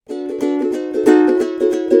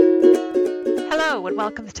Hello and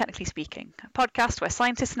welcome to Technically Speaking, a podcast where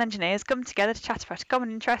scientists and engineers come together to chat about a common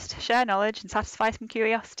interest, share knowledge and satisfy some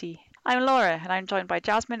curiosity. I'm Laura and I'm joined by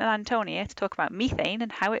Jasmine and Antonia to talk about methane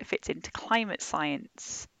and how it fits into climate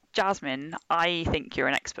science. Jasmine, I think you're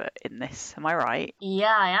an expert in this, am I right?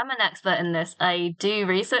 Yeah, I am an expert in this. I do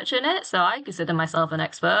research in it, so I consider myself an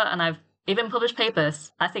expert, and I've even published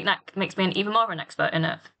papers. I think that makes me even more of an expert in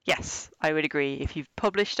it. Yes, I would agree. If you've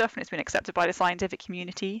published stuff and it's been accepted by the scientific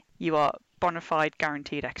community, you are bona fide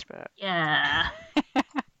guaranteed expert. Yeah.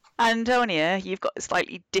 Antonia, you've got a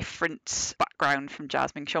slightly different background from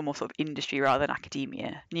Jasmine, because you're more sort of industry rather than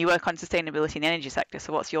academia. And you work on sustainability in the energy sector,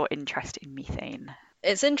 so what's your interest in methane?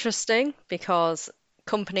 It's interesting because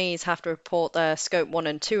companies have to report their scope 1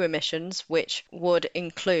 and 2 emissions, which would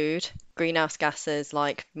include greenhouse gases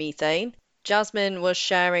like methane. Jasmine was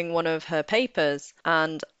sharing one of her papers,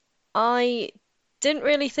 and I didn't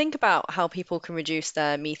really think about how people can reduce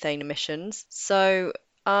their methane emissions, so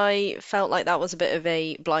I felt like that was a bit of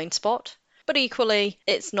a blind spot. But equally,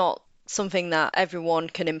 it's not something that everyone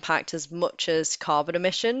can impact as much as carbon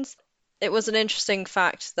emissions. It was an interesting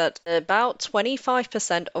fact that about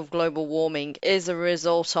 25% of global warming is a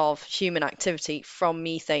result of human activity from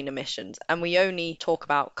methane emissions, and we only talk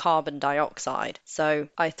about carbon dioxide. So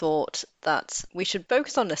I thought that we should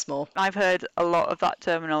focus on this more. I've heard a lot of that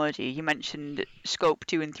terminology. You mentioned scope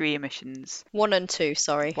 2 and 3 emissions. 1 and 2,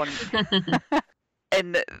 sorry.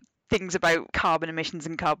 And things about carbon emissions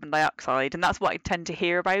and carbon dioxide, and that's what I tend to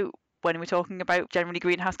hear about when we're talking about generally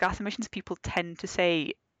greenhouse gas emissions. People tend to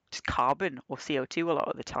say just carbon or CO2 a lot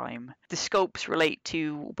of the time. The scopes relate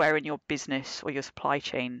to where in your business or your supply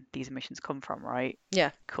chain these emissions come from, right? Yeah.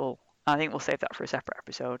 Cool. I think we'll save that for a separate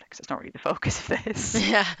episode because it's not really the focus of this.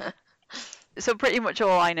 Yeah. So pretty much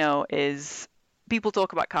all I know is people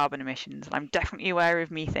talk about carbon emissions, and I'm definitely aware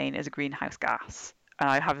of methane as a greenhouse gas. And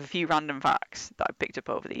I have a few random facts that I've picked up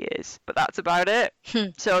over the years, but that's about it.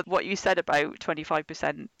 So what you said about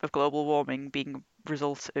 25% of global warming being a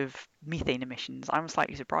result of methane emissions, I'm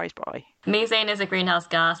slightly surprised by. Methane is a greenhouse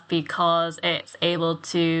gas because it's able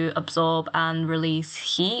to absorb and release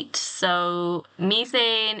heat. So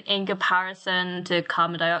methane in comparison to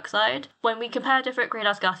carbon dioxide, when we compare different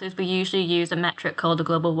greenhouse gases, we usually use a metric called the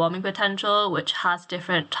global warming potential, which has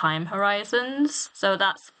different time horizons. So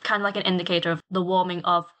that's kind of like an indicator of the warming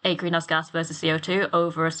of a greenhouse gas versus CO2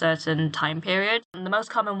 over a certain time period. And the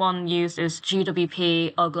most common one used is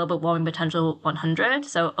GWP, or global warming potential 100,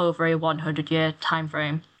 so over a 100-year time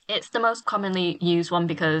frame. It's the most commonly used one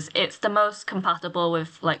because it's the most compatible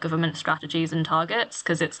with like government strategies and targets,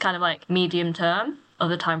 because it's kind of like medium term.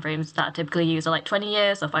 Other timeframes that are typically used are like 20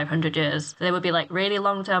 years or 500 years. So they would be like really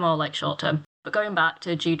long term or like short term. But going back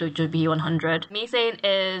to GWP 100, methane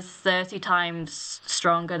is 30 times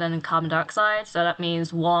stronger than carbon dioxide. So that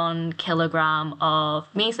means 1 kilogram of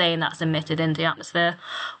methane that's emitted into the atmosphere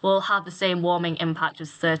will have the same warming impact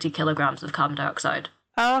as 30 kilograms of carbon dioxide.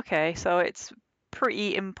 Oh, okay, so it's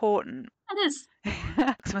pretty important. It is.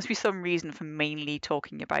 There must be some reason for mainly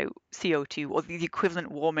talking about CO2 or the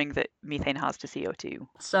equivalent warming that methane has to CO2.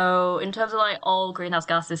 So in terms of like all greenhouse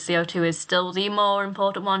gases, CO2 is still the more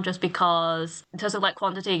important one, just because in terms of like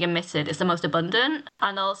quantity emitted, it's the most abundant.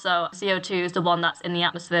 And also CO2 is the one that's in the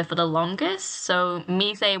atmosphere for the longest. So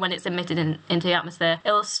methane, when it's emitted into the atmosphere,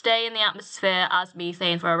 it will stay in the atmosphere as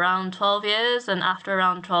methane for around 12 years. And after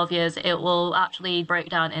around 12 years, it will actually break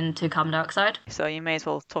down into carbon dioxide. So you may as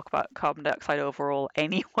well talk about carbon dioxide overall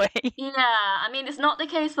anyway. Yeah, I mean, it's not the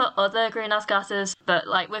case for other greenhouse gases, but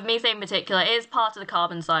like with methane in particular, it is part of the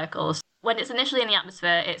carbon cycle. When it's initially in the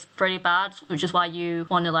atmosphere, it's pretty bad, which is why you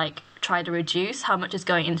want to like try to reduce how much is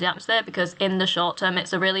going into the atmosphere, because in the short term,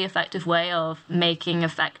 it's a really effective way of making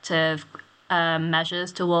effective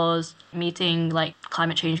measures towards meeting like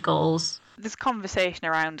climate change goals. This conversation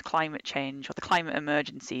around climate change or the climate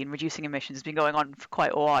emergency and reducing emissions has been going on for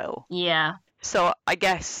quite a while. Yeah. So I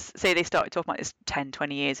guess, say they started talking about this 10,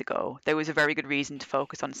 20 years ago, there was a very good reason to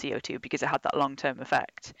focus on CO2 because it had that long-term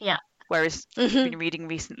effect. Yeah. Whereas I've been reading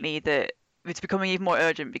recently that it's becoming even more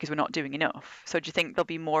urgent because we're not doing enough. So do you think there'll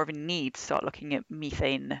be more of a need to start looking at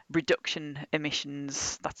methane reduction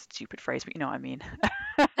emissions? That's a stupid phrase, but you know what I mean.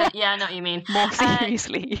 Yeah, I know what you mean. More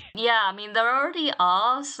seriously. Yeah, I mean, there already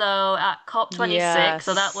are. So at COP26, Yes.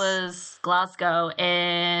 so that was Glasgow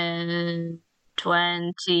in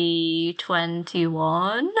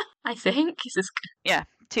 2021, I think. Yeah,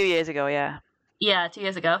 2 years ago, yeah. Yeah, 2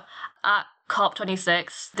 years ago. At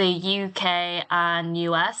COP26, the UK and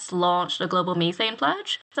US launched a global methane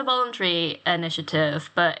pledge. It's a voluntary initiative,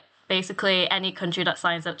 but Basically, any country that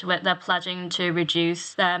signs up to it, they're pledging to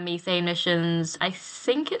reduce their methane emissions, I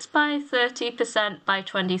think it's by 30% by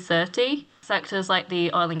 2030. Sectors like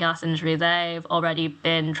the oil and gas industry, they've already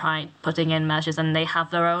been putting in measures, and they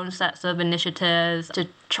have their own sets of initiatives to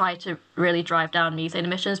try to really drive down methane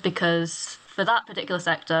emissions, because for that particular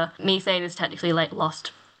sector, methane is technically like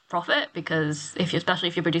lost profit, because especially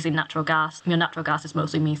if you're producing natural gas, your natural gas is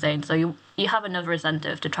mostly methane, so you have another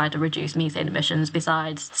incentive to try to reduce methane emissions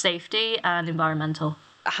besides safety and environmental.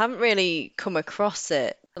 I haven't really come across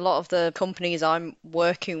it. A lot of the companies I'm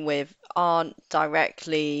working with aren't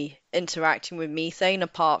directly interacting with methane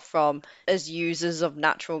apart from as users of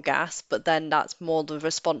natural gas, but then that's more the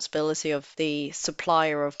responsibility of the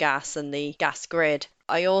supplier of gas and the gas grid.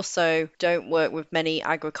 I also don't work with many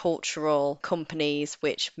agricultural companies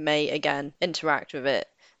which may again interact with it.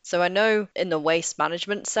 So I know in the waste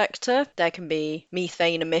management sector, there can be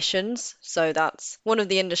methane emissions. So that's one of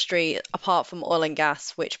the industry, apart from oil and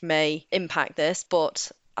gas, which may impact this,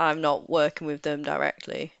 but I'm not working with them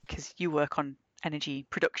directly. Because you work on energy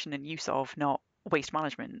production and use of, not waste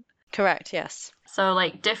management. Correct, yes. So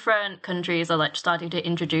like different countries are like starting to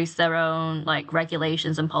introduce their own like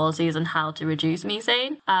regulations and policies on how to reduce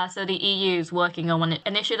methane. So the EU is working on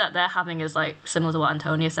an issue that they're having is like similar to what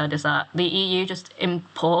Antonia said, is that the EU just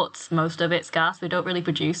imports most of its gas. We don't really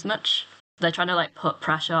produce much. They're trying to like put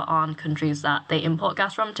pressure on countries that they import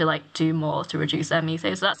gas from to like do more to reduce their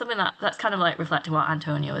methane. So that's something that's kind of like reflecting what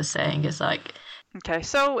Antonia was saying, is like. Okay,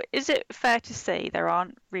 so is it fair to say there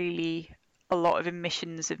aren't really a lot of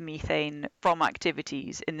emissions of methane from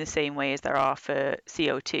activities in the same way as there are for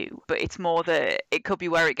CO2, but it's more that it could be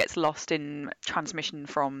where it gets lost in transmission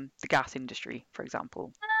from the gas industry, for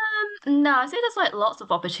example? No, I say there's like lots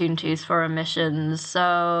of opportunities for emissions.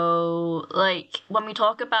 So like when we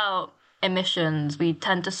talk about emissions, we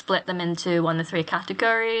tend to split them into one of three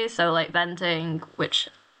categories. So like venting, which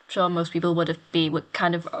I'm sure most people would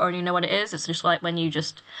kind of already know what it is. It's just like when you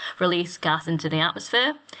just release gas into the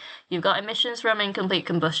atmosphere. You've got emissions from incomplete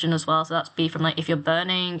combustion as well. So that's be from like if you're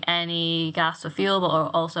burning any gas or fuel, or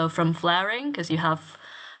also from flaring, because you have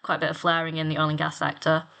quite a bit of flaring in the oil and gas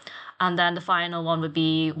sector. And then the final one would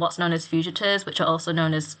be what's known as fugitives, which are also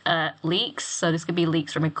known as leaks. So this could be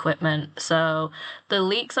leaks from equipment. So the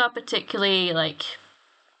leaks are particularly like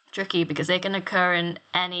tricky because they can occur in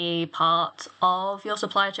any part of your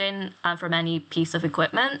supply chain and from any piece of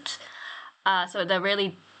equipment. So they're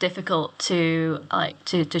really difficult to try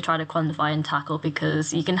to quantify and tackle,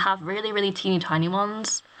 because you can have really, really teeny tiny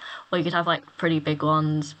ones, or you could have like pretty big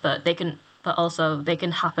ones, but they can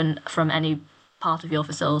happen from any part of your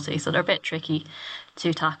facility. So they're a bit tricky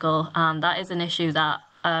to tackle. That is an issue that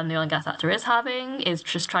the oil and gas sector is having, is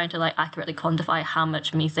just trying to like accurately quantify how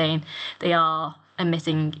much methane they are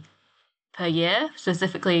emitting per year.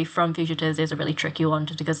 Specifically from fugitives is a really tricky one,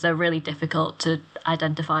 just because they're really difficult to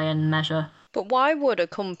identify and measure. But why would a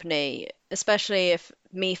company, especially if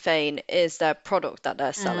methane is their product that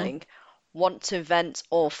they're selling, want to vent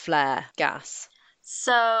or flare gas?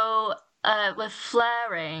 So with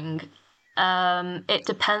flaring, it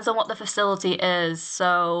depends on what the facility is.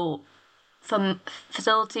 So for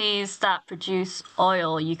facilities that produce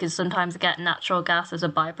oil, you can sometimes get natural gas as a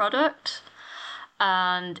byproduct.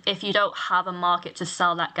 And if you don't have a market to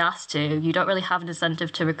sell that gas to, you don't really have an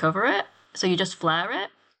incentive to recover it. So you just flare it.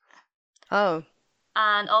 Oh.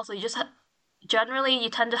 And also, generally, you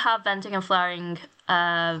tend to have venting and flaring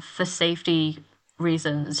for safety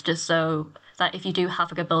reasons, just so that if you do have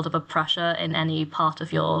like a buildup of pressure in any part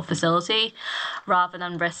of your facility, rather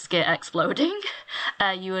than risk it exploding,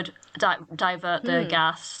 you would divert the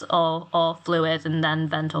gas or fluid and then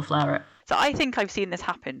vent or flare it. So I think I've seen this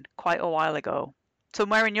happen quite a while ago,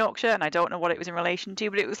 somewhere in Yorkshire, and I don't know what it was in relation to,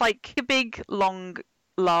 but it was like a big, long,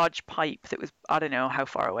 large pipe that was, I don't know how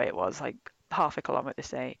far away it was, like half a kilometre,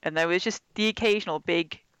 say, and there was just the occasional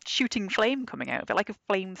big shooting flame coming out of it, like a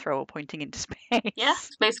flamethrower pointing into space. Yeah,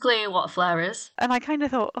 it's basically what a flare is. And I kind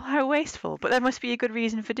of thought, oh, how wasteful, but there must be a good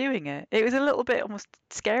reason for doing it. It was a little bit almost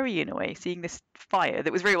scary in a way, seeing this fire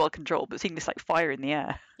that was very well controlled, but seeing this like fire in the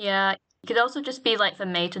air. Yeah. It could also just be like for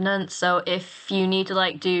maintenance. So if you need to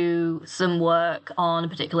like do some work on a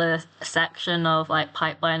particular section of like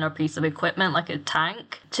pipeline or piece of equipment, like a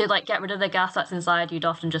tank, to like get rid of the gas that's inside, you'd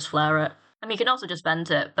often just flare it. I mean, you can also just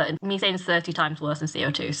vent it, but methane's 30 times worse than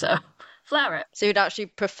CO2, so flare it. So you'd actually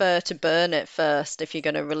prefer to burn it first if you're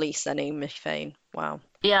going to release any methane. Wow.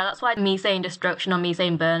 Yeah, that's why methane destruction or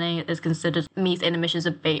methane burning is considered methane emissions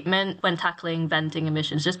abatement when tackling venting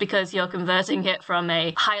emissions, just because you're converting it from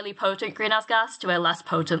a highly potent greenhouse gas to a less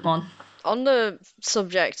potent one. On the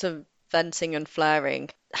subject of venting and flaring,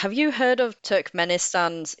 Have you heard of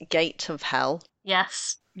Turkmenistan's Gate of Hell?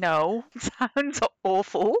 Yes. No, sounds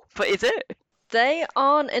awful, but is it? They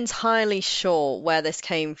aren't entirely sure where this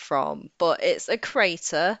came from, but it's a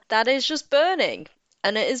crater that is just burning.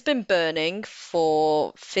 And it has been burning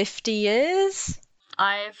for 50 years.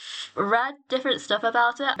 I've read different stuff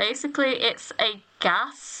about it. Basically, it's a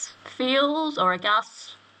gas field or a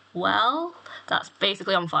gas well that's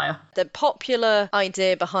basically on fire. The popular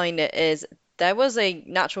idea behind it is there was a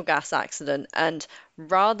natural gas accident, and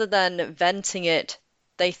rather than venting it,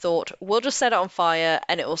 they thought, we'll just set it on fire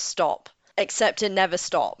and it will stop. Except it never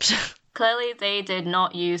stopped. Clearly, they did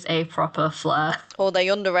not use a proper flare. Or they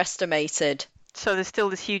underestimated. So there's still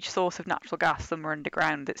this huge source of natural gas somewhere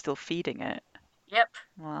underground that's still feeding it. Yep.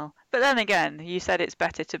 Well, but then again, you said it's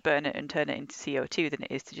better to burn it and turn it into CO2 than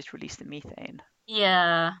it is to just release the methane.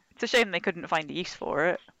 Yeah. It's a shame they couldn't find a use for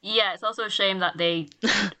it. Yeah, it's also a shame that they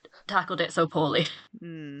tackled it so poorly.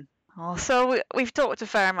 Well, so we've talked a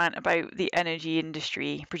fair amount about the energy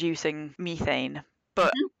industry producing methane,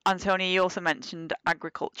 but Antonia, you also mentioned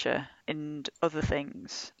agriculture and other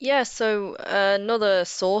things. Yeah, so another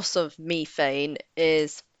source of methane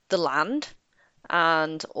is the land,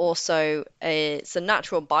 and also it's a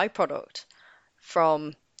natural byproduct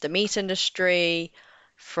from the meat industry,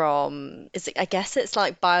 I guess it's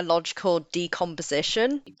like biological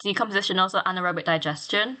decomposition. Decomposition, also anaerobic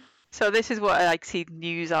digestion. So this is what I see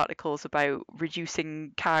news articles about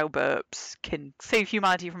reducing cow burps can save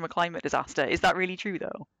humanity from a climate disaster. Is that really true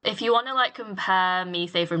though? If you want to compare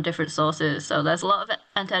methane from different sources, so there's a lot of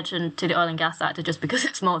attention to the oil and gas sector just because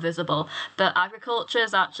it's more visible, but agriculture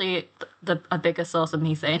is actually a bigger source of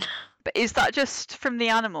methane. But is that just from the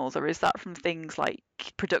animals, or is that from things like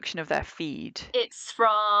production of their feed? It's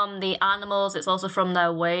from the animals, it's also from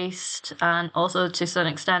their waste, and also to some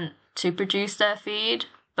extent to produce their feed.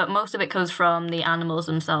 But most of it comes from the animals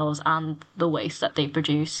themselves and the waste that they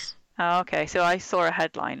produce. Oh, okay, so I saw a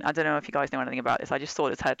headline. I don't know if you guys know anything about this. I just saw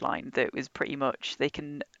this headline that was pretty much they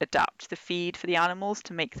can adapt the feed for the animals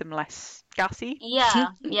to make them less gassy.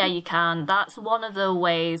 Yeah, you can. That's one of the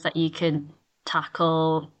ways that you can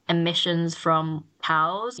tackle emissions from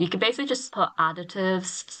cows. You can basically just put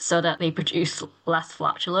additives so that they produce less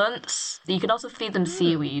flatulence. You can also feed them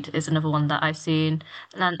seaweed is another one that I've seen.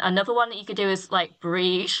 And then another one that you could do is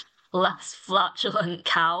breed less flatulent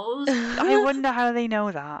cows. I wonder how they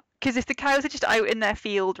know that. Because if the cows are just out in their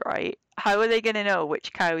field, right, how are they going to know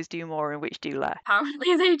which cows do more and which do less?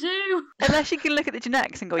 Apparently they do. Unless you can look at the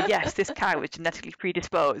genetics and go, yes, this cow is genetically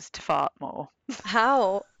predisposed to fart more.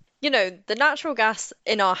 How? The natural gas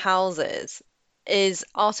in our houses is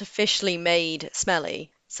artificially made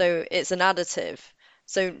smelly, so it's an additive.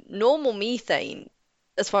 So normal methane,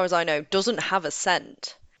 as far as I know, doesn't have a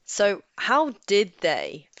scent. So how did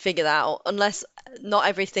they figure that out? Unless not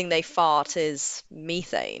everything they fart is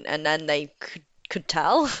methane, and then they could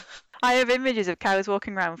tell. I have images of cows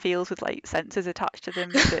walking around fields with sensors attached to them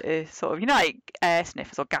that are sort of, like air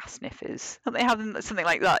sniffers or gas sniffers. Don't they have something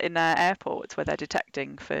like that in airports where they're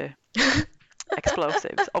detecting for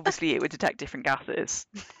explosives? Obviously, it would detect different gases.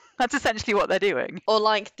 That's essentially what they're doing. Or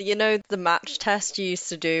the match test you used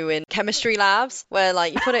to do in chemistry labs, where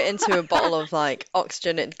you put it into a bottle of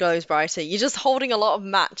oxygen, it glows brighter. You're just holding a lot of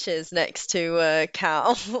matches next to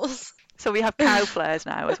cows. So we have cow flares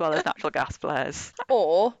now as well as natural gas flares.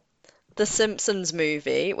 Or the Simpsons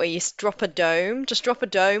movie where you drop a dome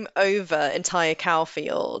over entire cow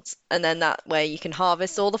fields, and then that way you can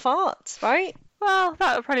harvest all the farts, right? Well,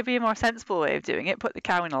 that would probably be a more sensible way of doing it. Put the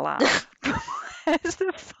cow in a lab. Where's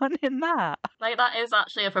the fun in that? That is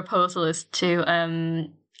actually a proposal is to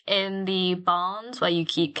in the barns where you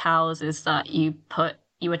keep cows is that you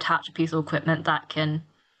attach a piece of equipment that can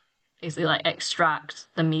basically extract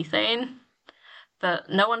the methane.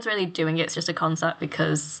 But no one's really doing it. It's just a concept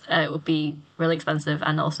because it would be really expensive,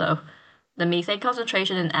 and also the methane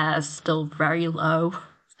concentration in air is still very low.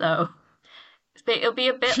 So it'll be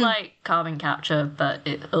a bit like carbon capture, but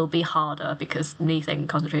it'll be harder because methane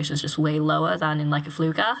concentration is just way lower than in a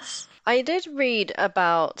flue gas. I did read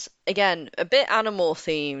about, again, a bit animal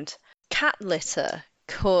themed, cat litter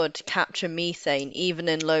could capture methane even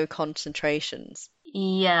in low concentrations.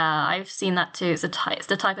 Yeah, I've seen that too. It's the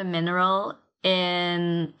type of mineral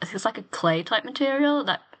it's a clay type material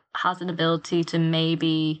that has an ability to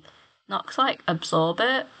maybe not absorb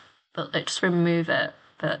it, but just remove it.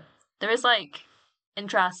 But there is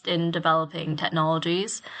interest in developing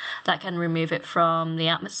technologies that can remove it from the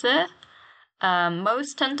atmosphere.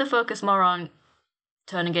 Most tend to focus more on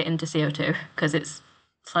turning it into CO2 because it's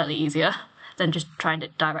slightly easier than just trying to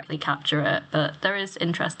directly capture it, but there is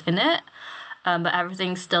interest in it. but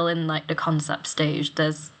everything's still in like the concept stage.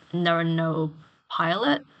 There are no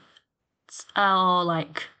pilots or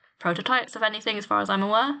like prototypes of anything as far as I'm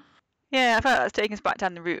aware. Yeah, I feel like that's taking us back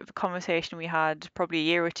down the route of a conversation we had probably a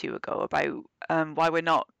year or two ago about why we're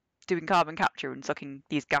not doing carbon capture and sucking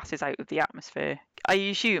these gases out of the atmosphere. I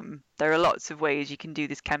assume there are lots of ways you can do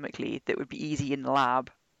this chemically that would be easy in the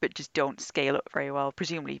lab, but just don't scale up very well,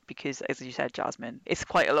 presumably because, as you said, Jasmine, it's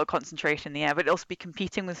quite a low concentration in the air, but it'll also be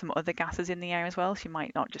competing with some other gases in the air as well, so you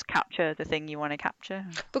might not just capture the thing you want to capture.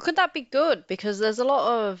 But could that be good? Because there's a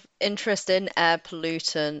lot of interest in air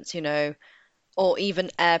pollutants, or even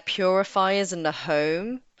air purifiers in the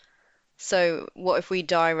home. So what if we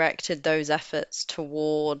directed those efforts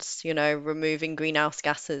towards, removing greenhouse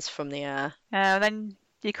gases from the air? Then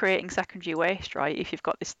you're creating secondary waste, right? If you've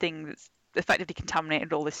got this thing that's effectively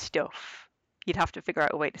contaminated all this stuff, you'd have to figure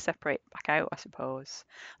out a way to separate it back out, I suppose.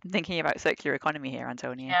 I'm thinking about circular economy here,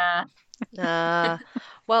 Antonia. Yeah. Uh,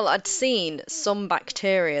 well, I'd seen some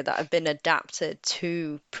bacteria that have been adapted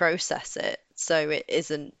to process it, so it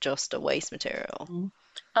isn't just a waste material.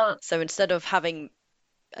 Oh, So instead of having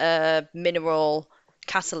mineral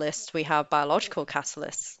catalysts, we have biological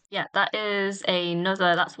catalysts. yeah,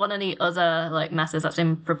 that's one of the other like methods that's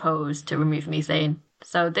been proposed to remove methane.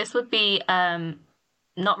 So this would be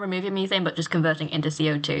not removing methane, but just converting into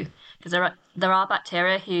CO2. Because there are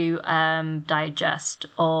bacteria who digest,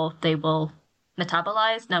 or they will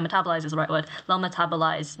metabolize. No, metabolize is the right word. They'll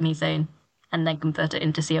metabolize methane and then convert it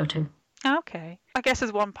into CO2. Okay. I guess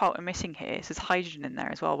there's one part we're missing here. So there's hydrogen in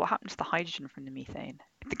there as well. What happens to the hydrogen from the methane?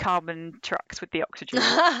 If the carbon tracks with the oxygen.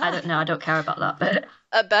 I don't know. I don't care about that bit.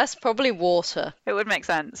 At best, probably water. It would make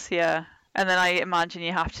sense, yeah. And then I imagine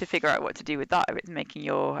you have to figure out what to do with that if it's making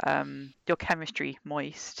your chemistry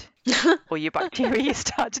moist or your bacteria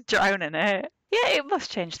start to drown in it. Yeah, it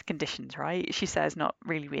must change the conditions, right? She says, not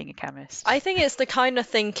really being a chemist. I think it's the kind of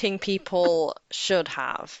thinking people should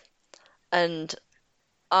have. And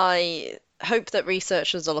I hope that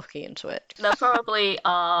researchers are looking into it. There probably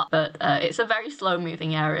are, but it's a very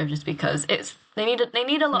slow-moving area just because they need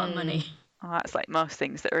a lot of money. Well, that's like most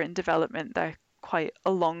things that are in development. They're quite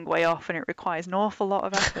a long way off and it requires an awful lot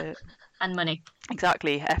of effort. And money.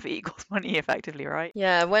 Exactly. Effort equals money, effectively, right?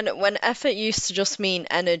 Yeah, when effort used to just mean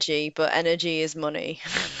energy, but energy is money.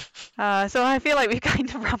 So I feel like we've kind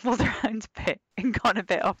of rambled around a bit and gone a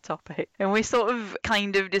bit off topic. And we're sort of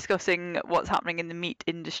kind of discussing what's happening in the meat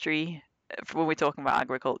industry when we're talking about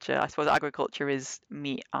agriculture. I suppose agriculture is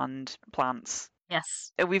meat and plants.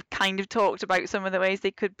 Yes. We've kind of talked about some of the ways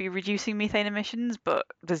they could be reducing methane emissions, but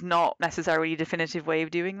there's not necessarily a definitive way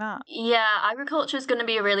of doing that. Yeah, agriculture is going to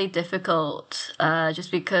be really difficult,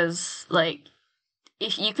 just because, like,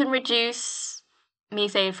 if you can reduce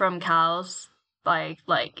methane from cows by,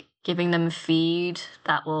 like, giving them feed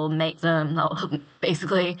that will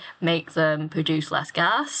basically make them produce less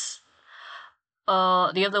gas.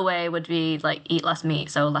 Or the other way would be, like, eat less meat,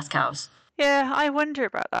 so less cows. Yeah, I wonder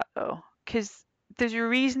about that, though, because there's a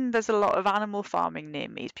reason there's a lot of animal farming near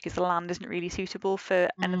me, is because the land isn't really suitable for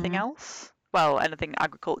anything else. Well, anything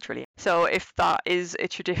agriculturally. So if that is a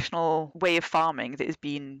traditional way of farming that has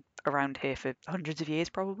been around here for hundreds of years,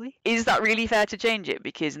 probably, is that really fair to change it?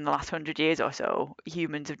 Because in the last 100 years or so,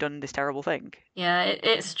 humans have done this terrible thing. Yeah,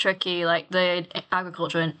 it's tricky. Like, the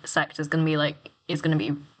agriculture sector is going to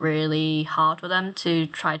be really hard for them to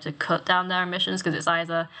try to cut down their emissions, because it's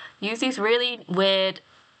either use these really weird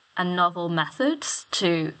and novel methods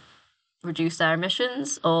to reduce their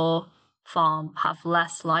emissions, or have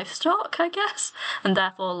less livestock, I guess, and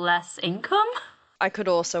therefore less income. I could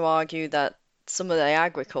also argue that some of the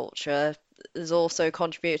agriculture has also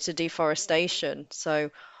contributed to deforestation.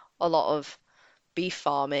 So a lot of beef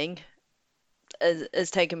farming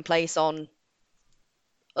has taken place on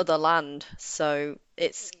other land. So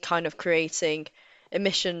it's kind of creating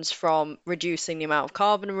emissions from reducing the amount of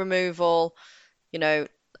carbon removal.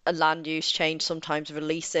 A land use change sometimes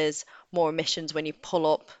releases more emissions when you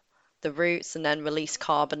pull up the roots and then release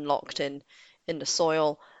carbon locked in the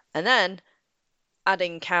soil. And then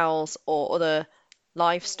adding cows or other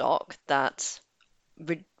livestock that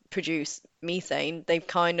produce methane, they've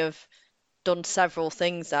kind of done several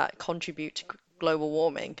things that contribute to global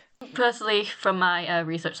warming. Personally, from my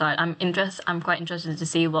research side, I'm quite interested to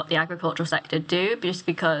see what the agricultural sector do, just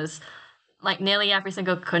because, like, nearly every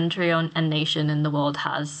single country and nation in the world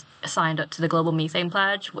has signed up to the Global Methane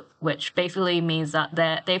Pledge, which basically means that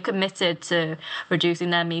they've committed to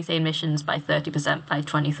reducing their methane emissions by 30% by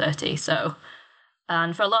 2030. So,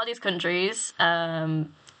 and for a lot of these countries, oil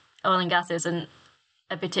and gas isn't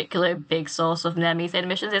a particular big source of their methane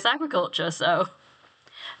emissions. It's agriculture. So,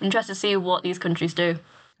 I'm interested to see what these countries do.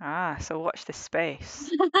 So watch this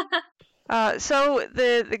space. So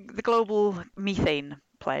the global methane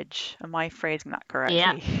pledge, am I phrasing that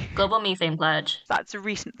Yeah. correctly? Global Methane Pledge. That's a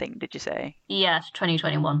recent thing, did you say? Yes,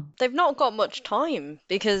 2021. They've not got much time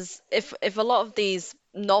because if a lot of these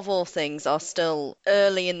novel things are still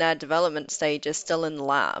early in their development stages, still in the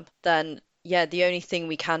lab, then yeah, the only thing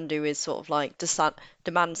we can do is sort of like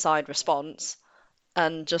demand side response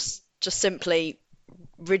and just simply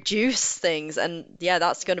reduce things. And yeah,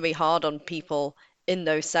 that's going to be hard on people in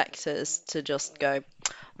those sectors to just go,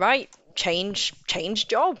 right, change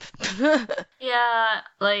job. Yeah,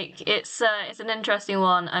 like it's an interesting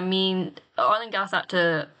one. I mean, oil and gas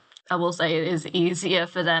sector, I will say, it is easier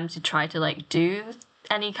for them to try to like do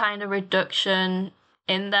any kind of reduction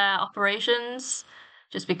in their operations,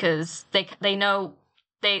 just because they know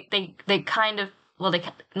they kind of well they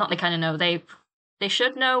not they kind of know they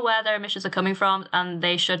should know where their emissions are coming from, and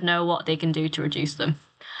they should know what they can do to reduce them.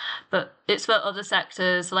 But it's for other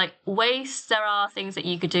sectors like waste. There are things that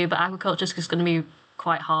you could do, but agriculture is just going to be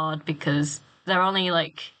quite hard because they're only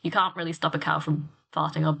like you can't really stop a cow from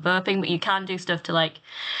farting or burping, but you can do stuff to like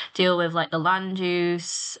deal with like the land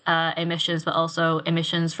use emissions, but also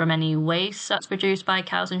emissions from any waste that's produced by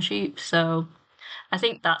cows and sheep. So I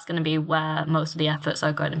think that's going to be where most of the efforts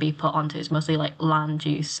are going to be put onto. It's mostly like land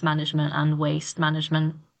use management and waste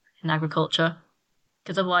management in agriculture.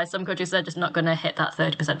 Because otherwise, some countries are just not going to hit that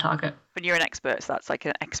 30% target. But you're an expert, so that's like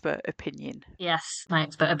an expert opinion. Yes, my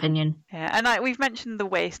expert opinion. Yeah, and we've mentioned the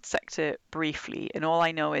waste sector briefly, and all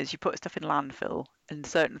I know is you put stuff in landfill and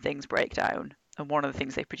certain things break down, and one of the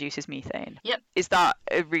things they produce is methane. Yep. Is that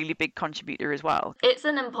a really big contributor as well? It's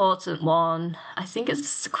an important one. I think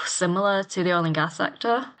it's similar to the oil and gas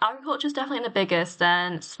sector. Agriculture is definitely the biggest,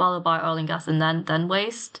 then it's followed by oil and gas, and then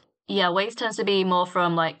waste. Yeah, waste tends to be more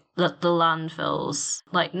from like the landfills.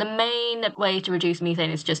 Like the main way to reduce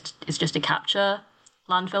methane is just to capture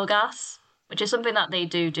landfill gas, which is something that they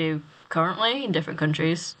do currently in different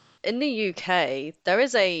countries. In the UK, there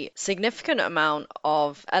is a significant amount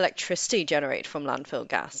of electricity generated from landfill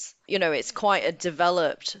gas. You know, it's quite a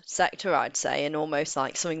developed sector, I'd say, and almost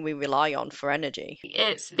like something we rely on for energy.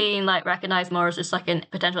 It's been like recognized more as just like a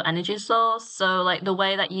potential energy source. So like the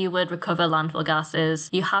way that you would recover landfill gas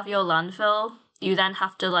is you have your landfill, you then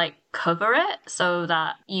have to like cover it so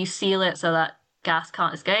that you seal it so that gas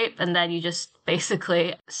can't escape, and then you just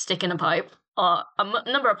basically stick in a pipe or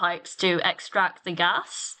number of pipes to extract the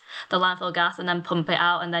gas, the landfill gas, and then pump it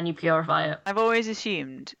out, and then you purify it. I've always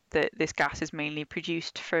assumed that this gas is mainly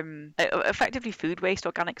produced from effectively food waste,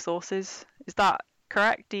 organic sources. Is that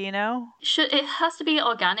correct? Do you know? It has to be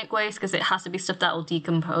organic waste because it has to be stuff that will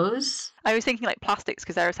decompose. I was thinking like plastics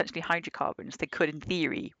because they're essentially hydrocarbons. They could, in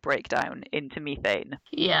theory, break down into methane.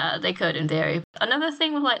 Yeah, they could in theory. Another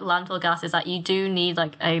thing with like landfill gas is that you do need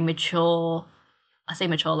like a mature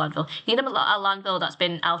landfill. You need a landfill that's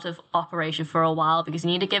been out of operation for a while because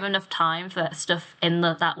you need to give enough time for stuff in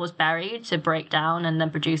that was buried to break down and then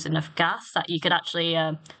produce enough gas that you could actually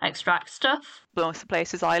extract stuff. Most of the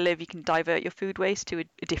places I live, you can divert your food waste to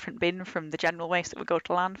a different bin from the general waste that would go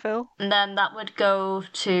to landfill. And then that would go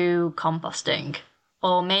to composting.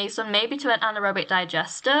 Or maybe to an anaerobic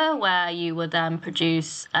digester where you would then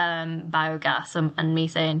produce biogas and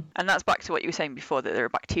methane. And that's back to what you were saying before, that there are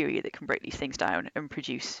bacteria that can break these things down and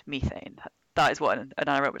produce methane. That is what an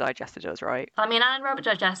anaerobic digester does, right? I mean, anaerobic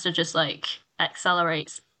digester just like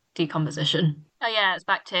accelerates decomposition. Oh yeah, it's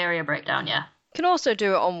bacteria breakdown, yeah. You can also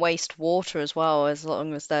do it on wastewater as well, as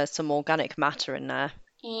long as there's some organic matter in there.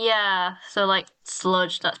 Yeah, so like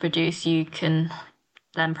sludge that's produced, you can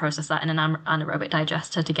then process that in an anaerobic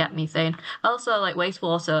digester to get methane. Also, like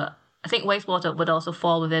wastewater, I think wastewater would also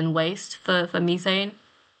fall within waste for methane.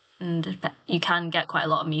 And you can get quite a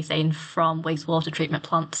lot of methane from wastewater treatment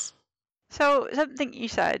plants. So something you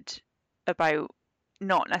said about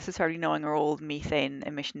not necessarily knowing where all methane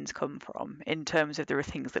emissions come from in terms of there are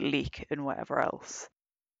things that leak and whatever else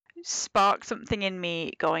sparked something in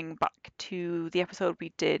me going back to the episode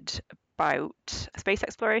we did about space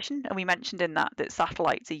exploration, and we mentioned in that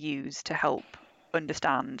satellites are used to help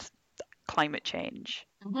understand climate change.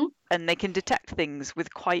 Mm-hmm. And they can detect things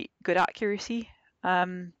with quite good accuracy,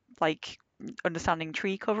 like understanding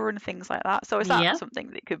tree cover and things like that. So is that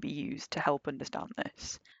something that could be used to help understand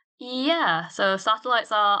this? Yeah, so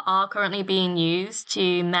satellites are currently being used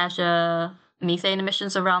to measure methane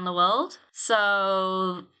emissions around the world.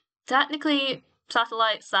 So technically,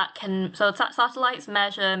 satellites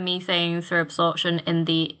measure methane through absorption in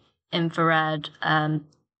the infrared,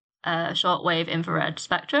 shortwave infrared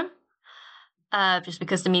spectrum. Just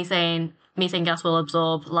because the methane gas will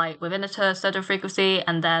absorb light within a certain frequency,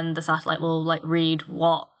 and then the satellite will like read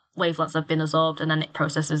what wavelengths have been absorbed, and then it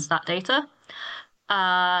processes that data.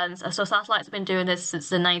 And so satellites have been doing this since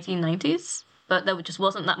the 1990s, but there just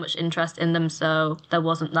wasn't that much interest in them, so there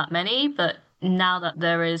wasn't that many. But now that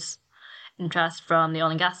there is interest from the oil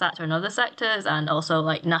and gas sector and other sectors, and also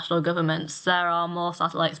like national governments, there are more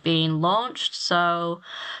satellites being launched. So,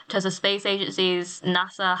 in terms of space agencies,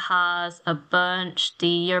 NASA has a bunch, the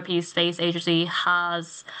European Space Agency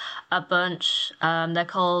has a bunch. They're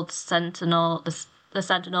called Sentinel, the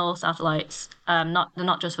Sentinel satellites. They're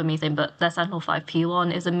not just for methane, but their Sentinel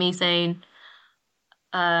 5P1 is a methane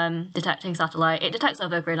detecting satellite. It detects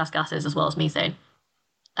other greenhouse gases as well as methane.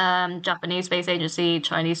 Japanese Space Agency,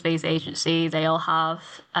 Chinese Space Agency, they all have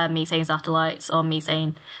methane satellites or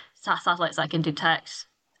methane satellites that can detect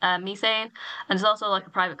methane. And there's also like a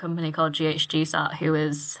private company called GHGSat who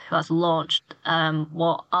has launched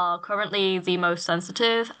what are currently the most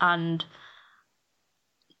sensitive and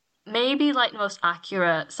maybe like the most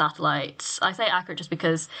accurate satellites. I say accurate just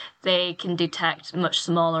because they can detect much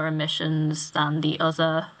smaller emissions than the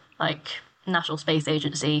other like National Space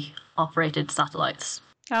Agency operated satellites.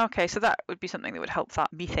 Okay, so that would be something that would help that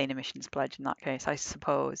methane emissions pledge in that case, I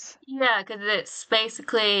suppose. Yeah, because it's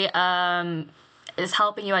basically it's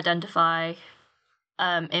helping you identify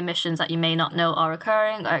emissions that you may not know are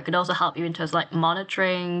occurring, or it could also help you in terms of like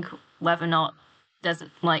monitoring whether or not there's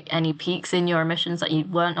like any peaks in your emissions that you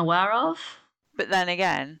weren't aware of. But then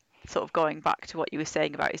again, sort of going back to what you were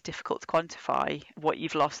saying about it's difficult to quantify what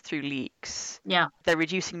you've lost through leaks. Yeah. They're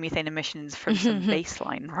reducing methane emissions from some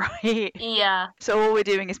baseline, right? Yeah. So all we're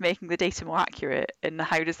doing is making the data more accurate, and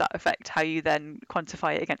how does that affect how you then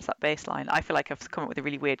quantify it against that baseline? I feel like I've come up with a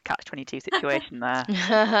really weird catch-22 situation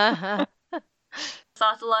there.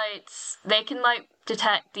 Satellites, they can like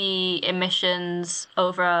detect the emissions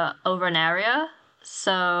over an area.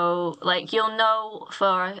 So like you'll know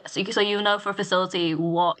for a facility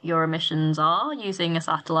what your emissions are using a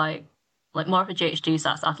satellite, like more of a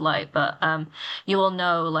GHGSat satellite, but you will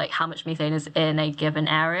know like how much methane is in a given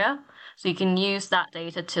area. So you can use that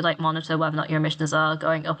data to like monitor whether or not your emissions are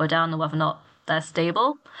going up or down and whether or not they're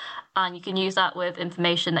stable. And you can use that with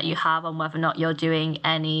information that you have on whether or not you're doing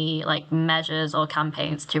any like measures or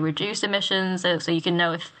campaigns to reduce emissions. So you can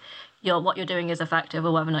know if what you're doing is effective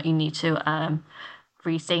or whether or not you need to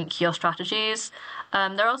rethink your strategies.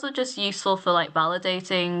 They're also just useful for like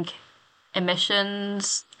validating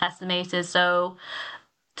emissions estimated. So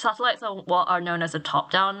satellites are what are known as a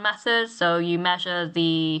top-down method. So you measure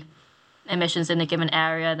the emissions in a given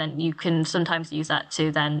area, then you can sometimes use that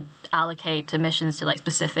to then allocate emissions to like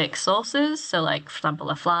specific sources. So like, for example,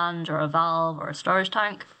 a flange or a valve or a storage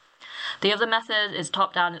tank. The other method is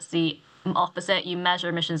top-down. It's the opposite. You measure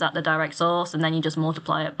emissions at the direct source and then you just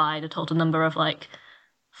multiply it by the total number of like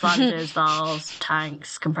flanges, valves,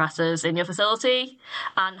 tanks, compressors in your facility.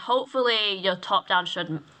 And hopefully your top-down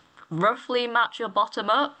should roughly match your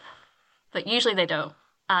bottom-up, but usually they don't.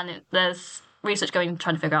 And there's research trying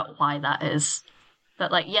to figure out why that is.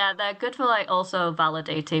 But like, yeah, they're good for like also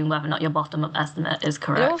validating whether or not your bottom-up estimate is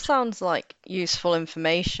correct. It all sounds like useful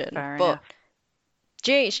information, Fair but enough.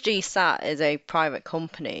 GHGSat is a private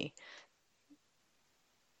company.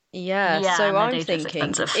 Yeah, Yeah, so and their I'm data is thinking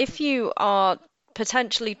expensive. if you are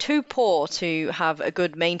potentially too poor to have a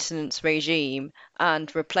good maintenance regime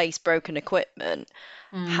and replace broken equipment,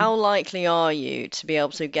 how likely are you to be able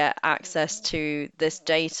to get access to this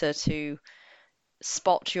data to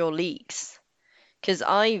spot your leaks? Because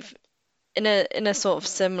I've in a sort of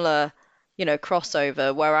similar,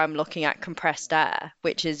 crossover where I'm looking at compressed air,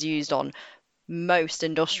 which is used on most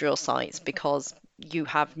industrial sites because you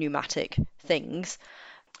have pneumatic things.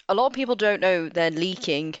 A lot of people don't know they're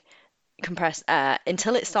leaking compressed air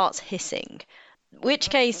until it starts hissing, which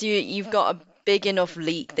case you've got a big enough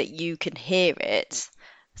leak that you can hear it.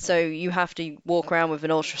 So you have to walk around with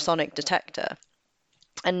an ultrasonic detector.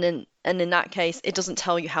 And in that case, it doesn't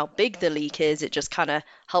tell you how big the leak is, it just kind of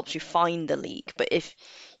helps you find the leak. But if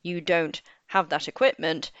you don't have that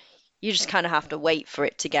equipment, you just kind of have to wait for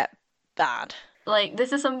it to get bad. Like,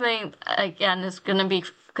 this is something, again, is going to be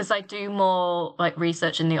because I do more like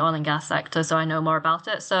research in the oil and gas sector, so I know more about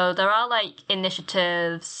it. So there are like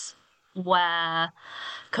initiatives where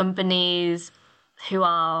companies who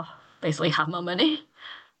are basically have more money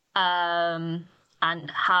and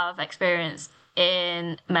have experience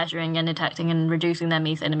in measuring and detecting and reducing their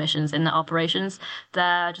methane emissions in their operations,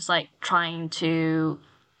 they're just like trying to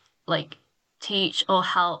like teach or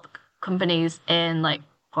help companies in like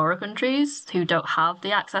poorer countries who don't have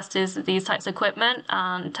the access to these types of equipment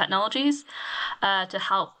and technologies to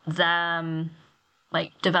help them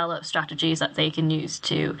like develop strategies that they can use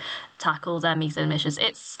to tackle their methane emissions.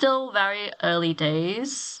 It's still very early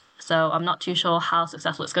days, so I'm not too sure how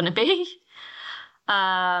successful it's going to be.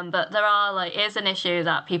 But there are like is an issue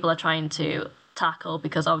that people are trying to tackle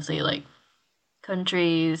because obviously like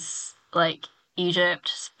countries like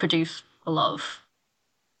Egypt produce a lot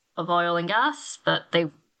of oil and gas, but they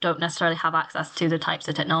don't necessarily have access to the types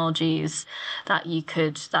of technologies that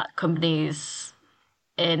companies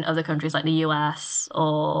in other countries like the US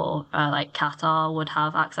or like Qatar would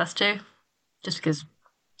have access to, just because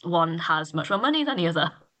one has much more money than the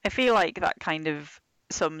other. I feel like that kind of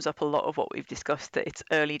sums up a lot of what we've discussed, that it's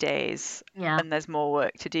early days and there's more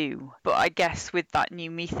work to do. But I guess with that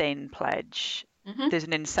new methane pledge, there's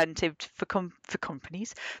an incentive for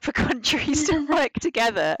countries to work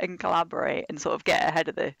together and collaborate and sort of get ahead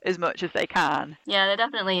of it as much as they can. Yeah, there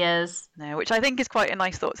definitely is. No, which I think is quite a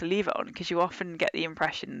nice thought to leave it on, because you often get the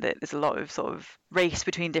impression that there's a lot of sort of race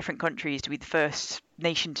between different countries to be the first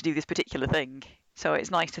nation to do this particular thing. So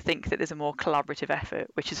it's nice to think that there's a more collaborative effort,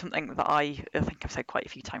 which is something that I think I've said quite a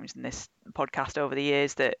few times in this podcast over the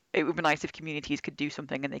years, that it would be nice if communities could do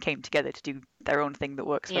something and they came together to do their own thing that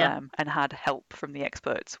works for them and had help from the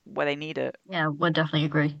experts where they need it. Yeah, would definitely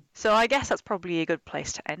agree. So I guess that's probably a good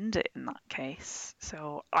place to end it in that case.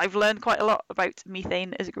 So I've learned quite a lot about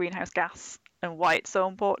methane as a greenhouse gas and why it's so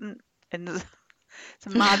important, and there's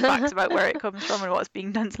some mad facts about where it comes from and what's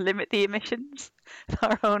being done to limit the emissions.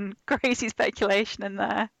 Our own crazy speculation in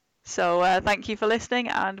there. So thank you for listening,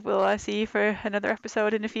 and we'll see you for another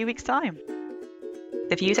episode in a few weeks' time.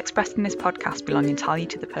 The views expressed in this podcast belong entirely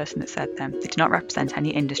to the person that said them. They do not represent any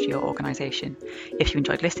industry or organisation. If you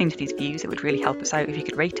enjoyed listening to these views, it would really help us out if you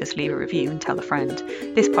could rate us, leave a review and tell a friend.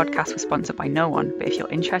 This podcast was sponsored by no one, but if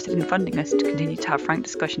you're interested in funding us to continue to have frank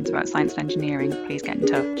discussions about science and engineering, please get in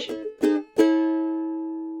touch.